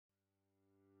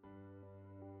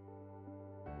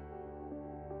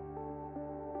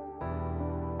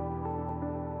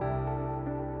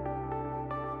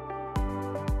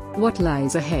what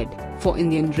lies ahead for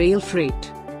Indian rail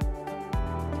freight.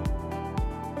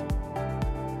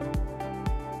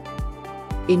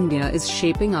 India is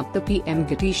shaping up the PM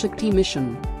GatiShakti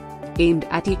mission, aimed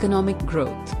at economic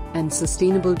growth and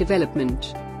sustainable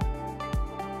development.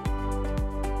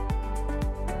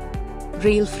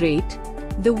 Rail freight,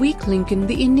 the weak link in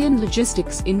the Indian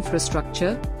logistics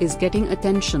infrastructure, is getting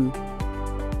attention.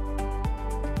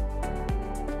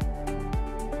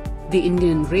 The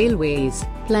Indian Railways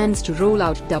plans to roll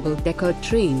out double-decker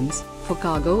trains for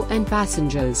cargo and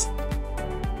passengers.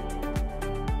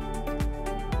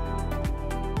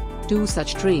 2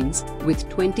 such trains, with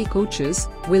 20 coaches,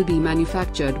 will be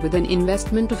manufactured with an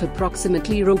investment of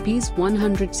approximately Rs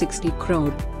 160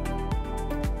 crore.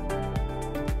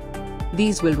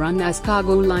 These will run as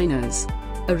cargo liners,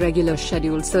 a regular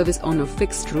scheduled service on a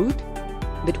fixed route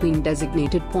between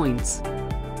designated points.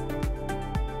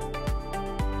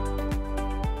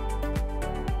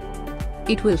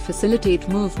 It will facilitate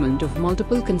movement of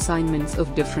multiple consignments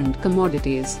of different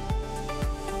commodities.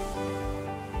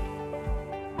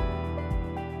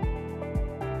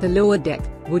 The lower deck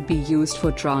would be used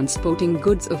for transporting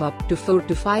goods of up to 4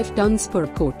 to 5 tons per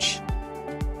coach.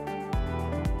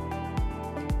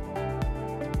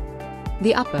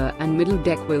 The upper and middle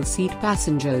deck will seat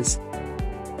passengers.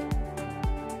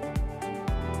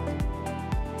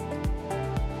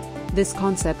 This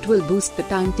concept will boost the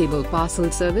timetable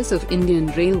parcel service of Indian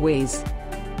Railways.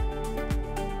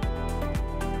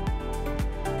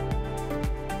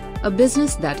 A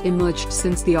business that emerged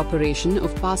since the operation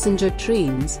of passenger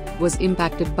trains was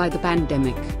impacted by the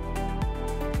pandemic.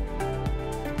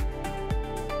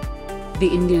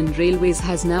 The Indian Railways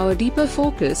has now a deeper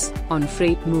focus on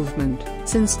freight movement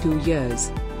since 2 years.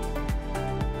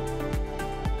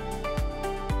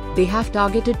 They have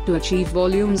targeted to achieve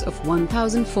volumes of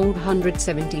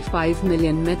 1,475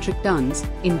 million metric tons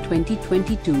in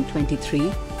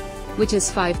 2022-23, which is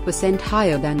 5%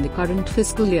 higher than the current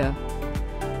fiscal year,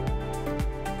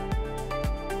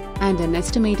 and an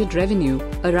estimated revenue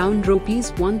around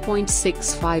Rs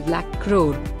 1.65 lakh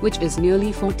crore, which is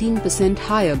nearly 14%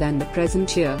 higher than the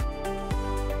present year.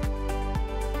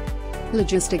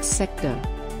 Logistics sector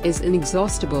is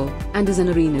inexhaustible and is an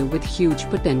arena with huge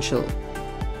potential.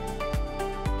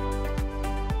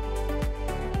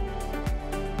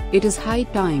 It is high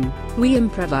time we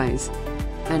improvise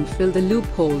and fill the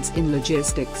loopholes in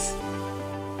logistics.